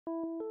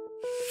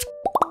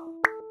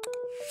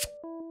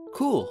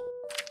cool.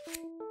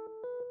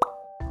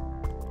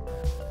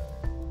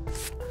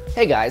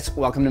 Hey guys,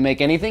 welcome to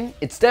Make Anything.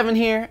 It's Devin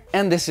here,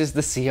 and this is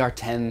the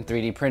CR-10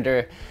 3D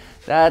printer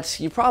that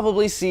you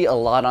probably see a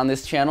lot on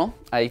this channel.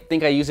 I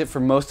think I use it for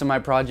most of my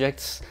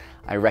projects.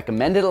 I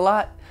recommend it a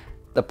lot.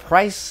 The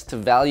price to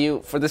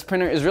value for this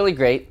printer is really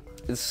great.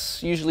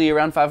 It's usually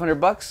around 500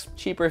 bucks,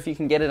 cheaper if you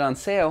can get it on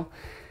sale.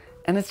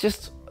 And it's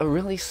just a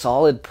really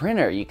solid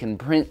printer. You can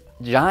print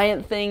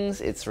giant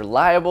things, it's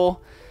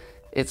reliable,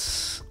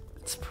 it's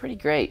pretty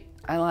great.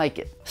 I like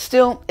it.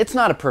 Still, it's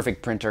not a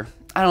perfect printer.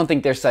 I don't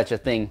think there's such a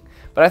thing,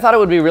 but I thought it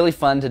would be really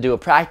fun to do a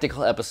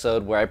practical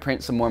episode where I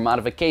print some more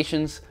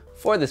modifications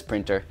for this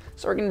printer.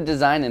 So we're gonna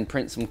design and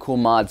print some cool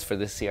mods for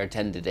this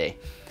CR-10 today.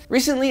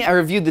 Recently, I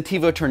reviewed the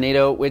TiVo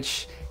Tornado,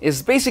 which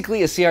is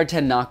basically a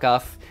CR-10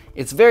 knockoff.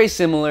 It's very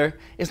similar.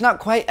 It's not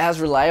quite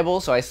as reliable,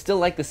 so I still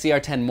like the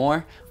CR-10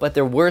 more, but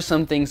there were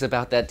some things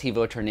about that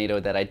TiVo Tornado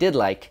that I did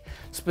like.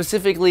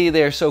 Specifically,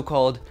 their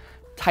so-called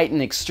Titan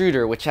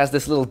extruder, which has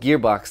this little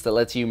gearbox that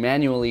lets you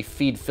manually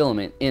feed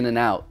filament in and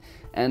out.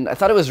 And I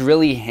thought it was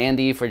really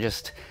handy for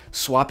just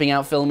swapping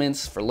out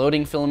filaments, for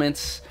loading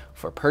filaments,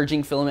 for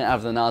purging filament out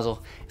of the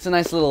nozzle. It's a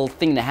nice little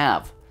thing to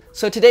have.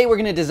 So today we're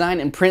gonna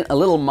design and print a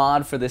little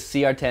mod for this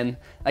CR-10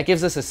 that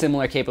gives us a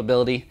similar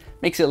capability,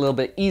 makes it a little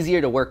bit easier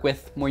to work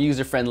with, more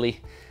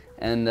user-friendly,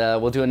 and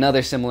we'll do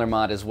another similar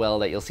mod as well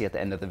that you'll see at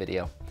the end of the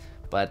video.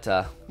 But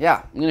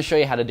yeah, I'm gonna show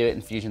you how to do it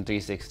in Fusion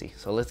 360,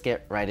 so let's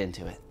get right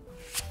into it.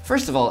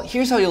 First of all,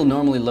 here's how you'll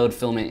normally load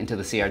filament into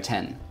the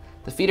CR-10.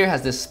 The feeder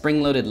has this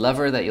spring-loaded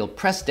lever that you'll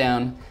press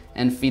down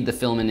and feed the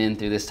filament in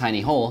through this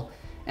tiny hole.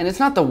 And it's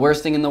not the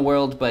worst thing in the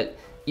world, but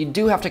you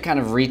do have to kind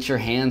of reach your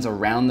hands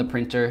around the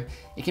printer.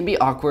 It can be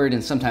awkward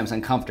and sometimes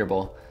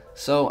uncomfortable.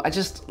 So I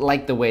just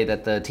like the way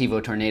that the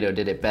TiVo Tornado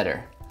did it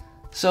better.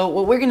 So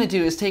what we're gonna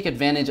do is take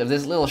advantage of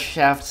this little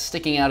shaft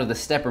sticking out of the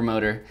stepper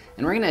motor,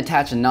 and we're gonna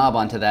attach a knob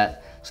onto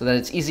that so that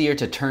it's easier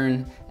to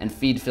turn and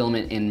feed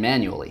filament in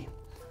manually.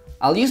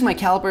 I'll use my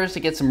calipers to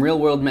get some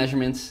real-world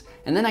measurements,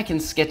 and then I can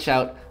sketch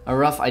out a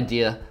rough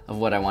idea of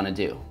what I want to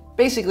do.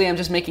 Basically, I'm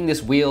just making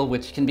this wheel,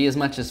 which can be as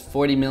much as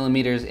 40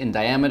 millimeters in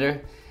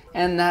diameter,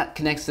 and that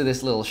connects to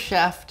this little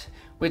shaft,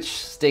 which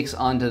sticks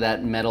onto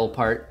that metal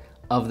part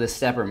of the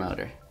stepper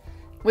motor.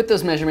 With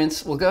those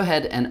measurements, we'll go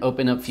ahead and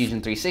open up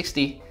Fusion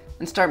 360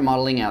 and start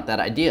modeling out that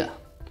idea.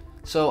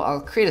 So I'll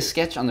create a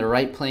sketch on the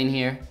right plane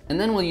here, and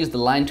then we'll use the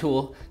line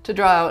tool to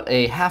draw out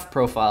a half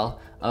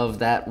profile of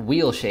that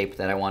wheel shape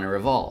that I want to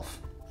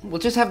revolve. We'll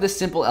just have this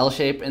simple L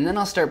shape, and then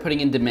I'll start putting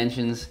in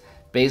dimensions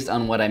based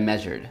on what I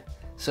measured.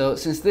 So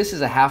since this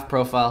is a half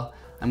profile,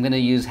 I'm gonna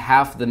use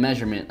half the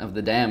measurement of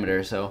the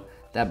diameter. So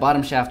that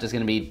bottom shaft is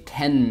gonna be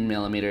 10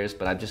 millimeters,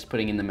 but I'm just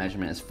putting in the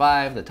measurement as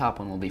 5. The top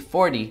one will be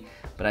 40,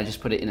 but I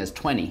just put it in as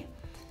 20.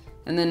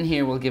 And then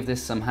here we'll give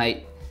this some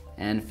height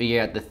and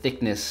figure out the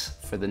thickness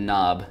for the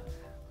knob.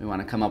 We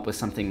wanna come up with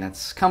something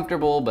that's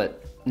comfortable,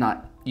 but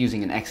not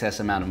using an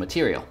excess amount of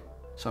material.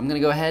 So I'm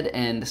gonna go ahead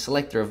and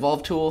select the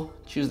revolve tool,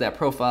 choose that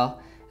profile,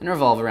 and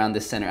revolve around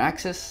this center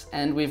axis,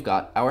 and we've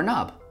got our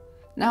knob.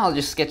 Now I'll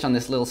just sketch on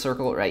this little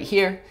circle right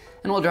here,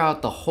 and we'll draw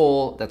out the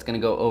hole that's gonna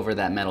go over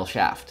that metal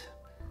shaft.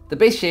 The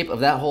base shape of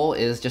that hole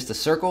is just a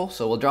circle,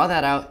 so we'll draw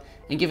that out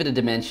and give it a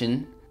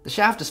dimension. The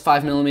shaft is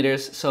 5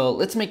 millimeters, so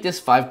let's make this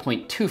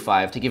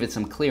 5.25 to give it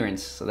some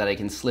clearance so that I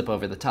can slip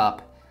over the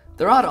top.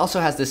 The rod also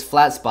has this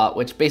flat spot,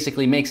 which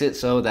basically makes it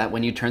so that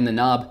when you turn the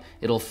knob,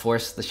 it'll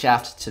force the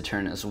shaft to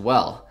turn as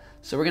well.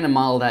 So we're gonna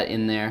model that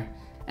in there.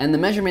 And the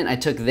measurement I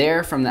took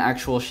there from the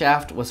actual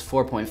shaft was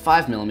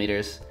 4.5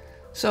 millimeters.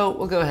 So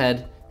we'll go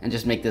ahead and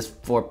just make this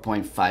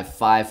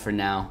 4.55 for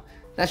now.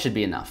 That should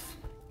be enough.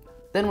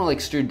 Then we'll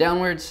extrude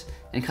downwards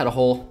and cut a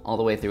hole all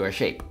the way through our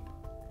shape.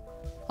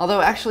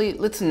 Although actually,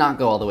 let's not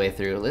go all the way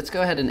through. Let's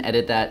go ahead and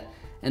edit that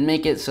and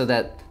make it so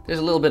that there's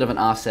a little bit of an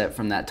offset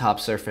from that top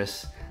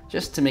surface,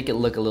 just to make it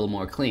look a little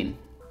more clean.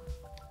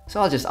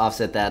 So I'll just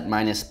offset that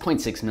minus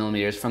 0.6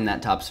 millimeters from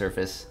that top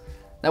surface.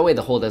 That way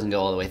the hole doesn't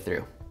go all the way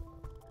through.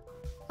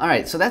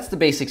 Alright, so that's the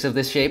basics of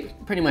this shape,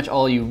 pretty much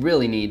all you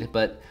really need,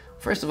 but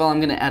first of all I'm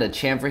going to add a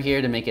chamfer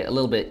here to make it a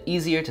little bit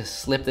easier to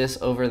slip this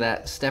over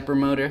that stepper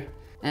motor.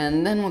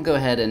 And then we'll go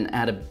ahead and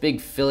add a big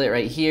fillet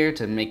right here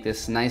to make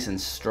this nice and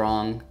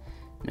strong,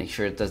 make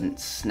sure it doesn't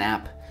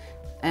snap.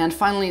 And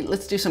finally,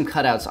 let's do some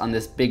cutouts on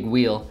this big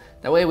wheel,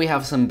 that way we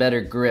have some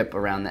better grip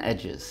around the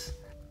edges.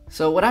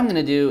 So what I'm going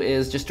to do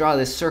is just draw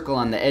this circle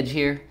on the edge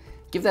here,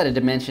 give that a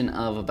dimension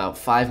of about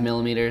 5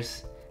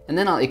 millimeters, and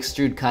then I'll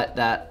extrude cut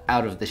that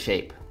out of the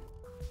shape.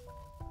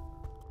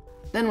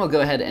 Then we'll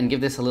go ahead and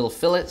give this a little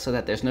fillet so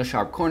that there's no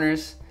sharp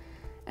corners.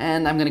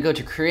 And I'm gonna go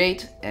to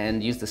create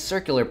and use the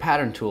circular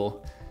pattern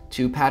tool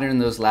to pattern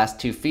those last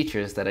two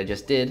features that I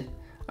just did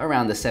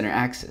around the center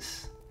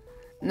axis.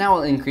 Now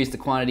we'll increase the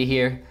quantity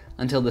here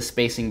until the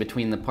spacing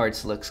between the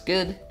parts looks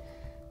good.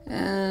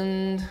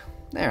 And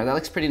there, that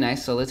looks pretty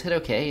nice, so let's hit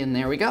OK, and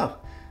there we go.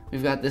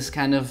 We've got this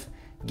kind of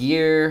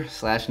gear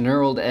slash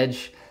knurled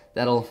edge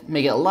that'll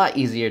make it a lot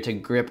easier to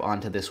grip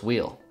onto this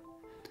wheel.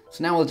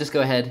 So now we'll just go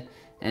ahead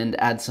and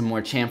add some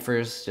more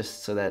chamfers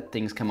just so that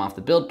things come off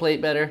the build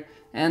plate better,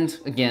 and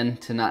again,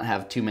 to not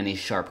have too many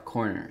sharp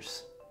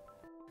corners.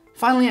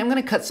 Finally, I'm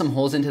gonna cut some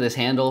holes into this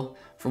handle.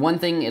 For one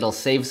thing, it'll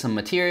save some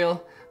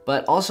material,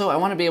 but also I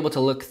wanna be able to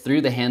look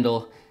through the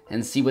handle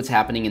and see what's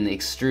happening in the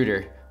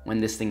extruder when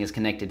this thing is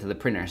connected to the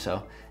printer,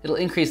 so it'll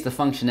increase the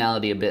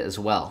functionality a bit as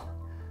well.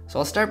 So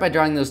I'll start by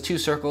drawing those two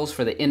circles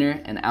for the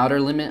inner and outer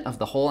limit of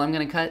the hole I'm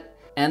gonna cut,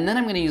 and then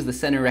I'm gonna use the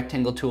center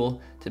rectangle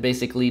tool to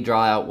basically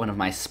draw out one of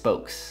my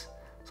spokes.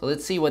 So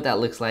let's see what that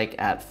looks like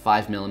at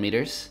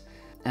 5mm,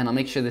 and I'll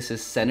make sure this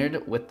is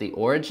centered with the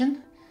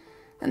origin,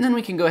 and then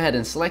we can go ahead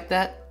and select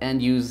that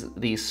and use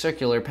the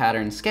circular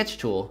pattern sketch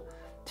tool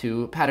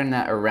to pattern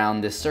that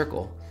around this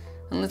circle.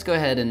 And let's go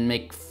ahead and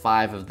make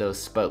 5 of those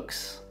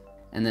spokes,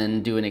 and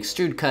then do an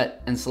extrude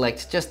cut and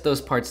select just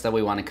those parts that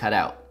we want to cut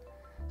out.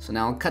 So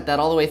now I'll cut that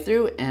all the way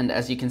through, and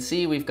as you can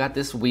see, we've got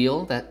this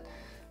wheel that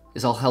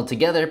is all held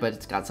together, but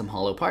it's got some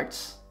hollow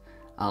parts.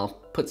 I'll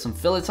put some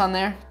fillets on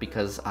there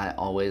because I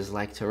always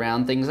like to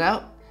round things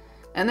out.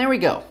 And there we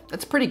go.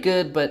 That's pretty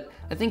good, but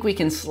I think we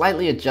can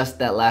slightly adjust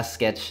that last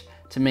sketch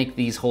to make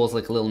these holes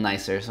look a little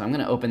nicer. So I'm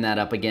gonna open that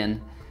up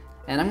again,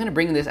 and I'm gonna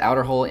bring this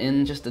outer hole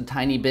in just a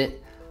tiny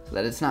bit so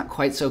that it's not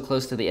quite so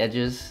close to the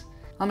edges.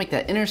 I'll make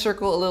that inner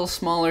circle a little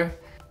smaller,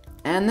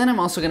 and then I'm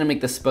also gonna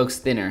make the spokes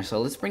thinner. So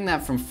let's bring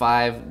that from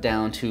 5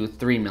 down to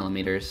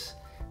 3mm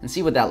and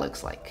see what that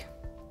looks like.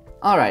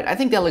 All right, I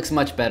think that looks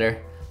much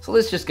better. So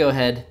let's just go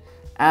ahead,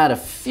 add a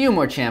few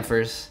more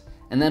chamfers,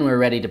 and then we're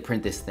ready to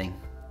print this thing.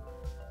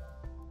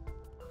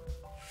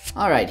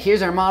 All right,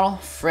 here's our model,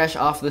 fresh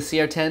off the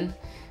CR-10,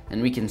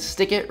 and we can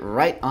stick it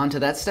right onto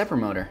that stepper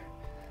motor.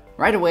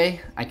 Right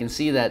away, I can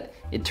see that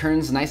it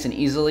turns nice and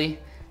easily,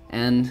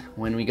 and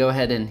when we go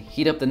ahead and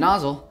heat up the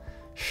nozzle,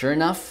 sure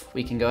enough,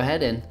 we can go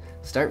ahead and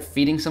start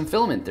feeding some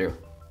filament through.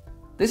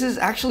 This is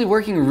actually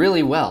working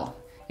really well.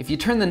 If you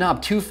turn the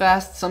knob too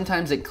fast,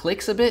 sometimes it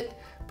clicks a bit,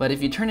 but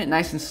if you turn it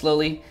nice and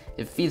slowly,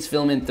 it feeds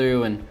filament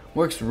through and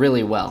works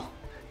really well.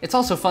 It's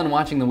also fun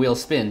watching the wheel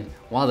spin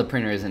while the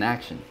printer is in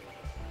action.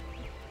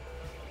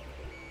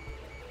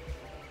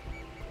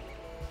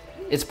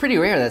 It's pretty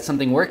rare that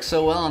something works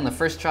so well on the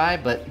first try,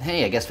 but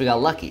hey, I guess we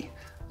got lucky.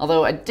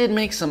 Although I did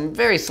make some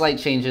very slight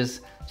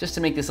changes just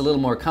to make this a little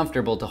more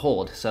comfortable to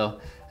hold. So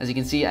as you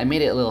can see, I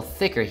made it a little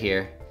thicker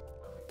here.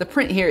 The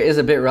print here is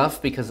a bit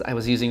rough because I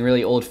was using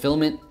really old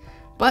filament,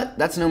 but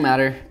that's no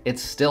matter.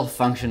 It's still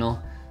functional,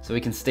 so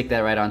we can stick that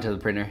right onto the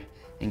printer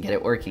and get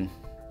it working.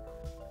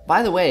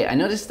 By the way, I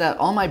noticed that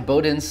all my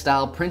Bowden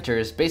style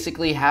printers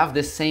basically have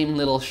this same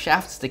little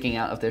shaft sticking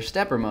out of their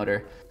stepper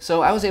motor,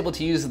 so I was able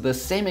to use the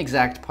same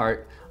exact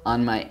part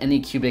on my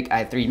Anycubic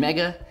i3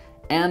 Mega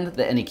and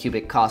the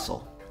Anycubic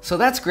console. So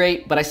that's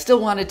great, but I still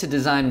wanted to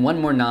design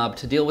one more knob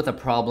to deal with a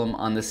problem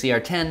on the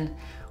CR-10,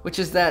 which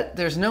is that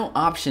there's no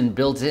option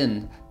built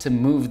in to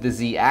move the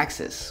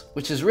Z-axis,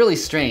 which is really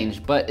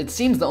strange, but it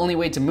seems the only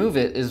way to move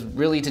it is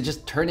really to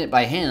just turn it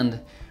by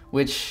hand,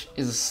 which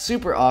is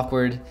super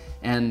awkward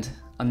and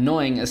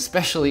annoying,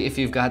 especially if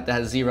you've got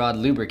that Z-rod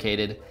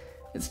lubricated.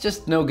 It's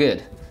just no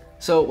good.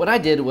 So what I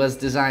did was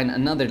design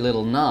another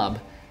little knob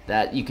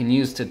that you can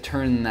use to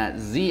turn that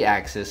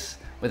Z-axis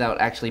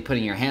without actually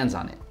putting your hands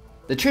on it.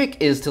 The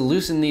trick is to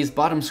loosen these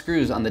bottom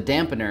screws on the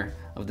dampener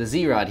of the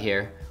Z-rod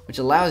here, which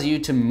allows you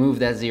to move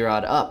that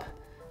Z-rod up.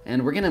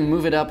 And we're gonna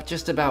move it up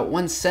just about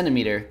 1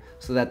 centimeter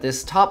so that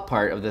this top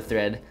part of the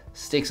thread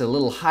sticks a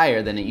little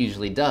higher than it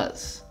usually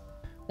does.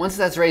 Once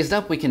that's raised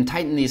up, we can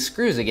tighten these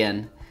screws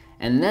again,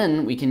 and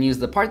then we can use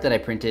the part that I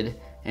printed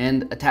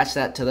and attach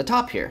that to the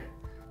top here.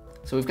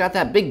 So we've got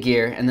that big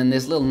gear and then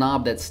this little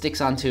knob that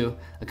sticks onto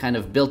a kind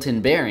of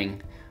built-in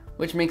bearing,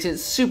 which makes it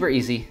super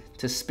easy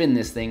to spin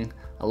this thing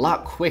a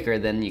lot quicker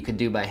than you could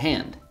do by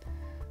hand.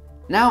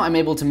 Now I'm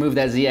able to move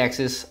that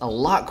Z-axis a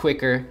lot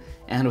quicker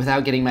and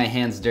without getting my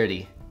hands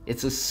dirty.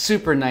 It's a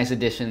super nice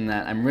addition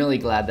that I'm really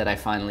glad that I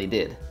finally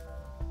did.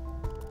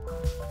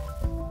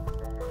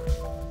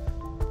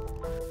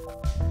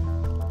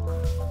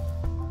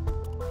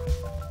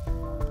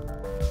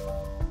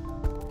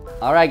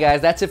 Alright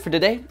guys, that's it for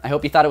today. I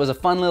hope you thought it was a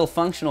fun little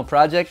functional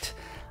project.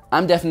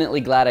 I'm definitely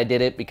glad I did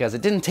it because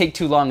it didn't take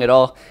too long at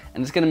all,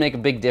 and it's gonna make a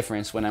big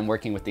difference when I'm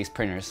working with these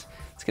printers.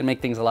 It's gonna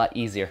make things a lot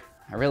easier.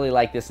 I really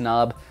like this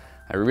knob.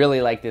 I really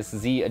like this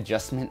Z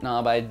adjustment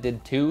knob I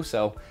did too,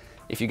 so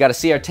if you got a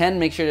CR-10,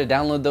 make sure to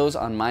download those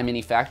on My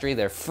Mini Factory.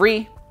 They're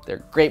free.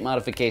 They're great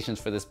modifications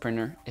for this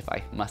printer, if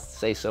I must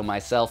say so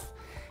myself.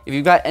 If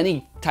you've got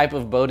any type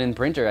of Bowden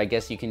printer, I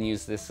guess you can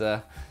use this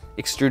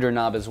extruder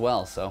knob as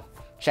well, so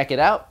check it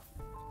out,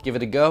 give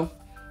it a go,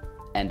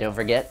 and don't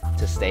forget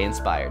to stay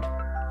inspired.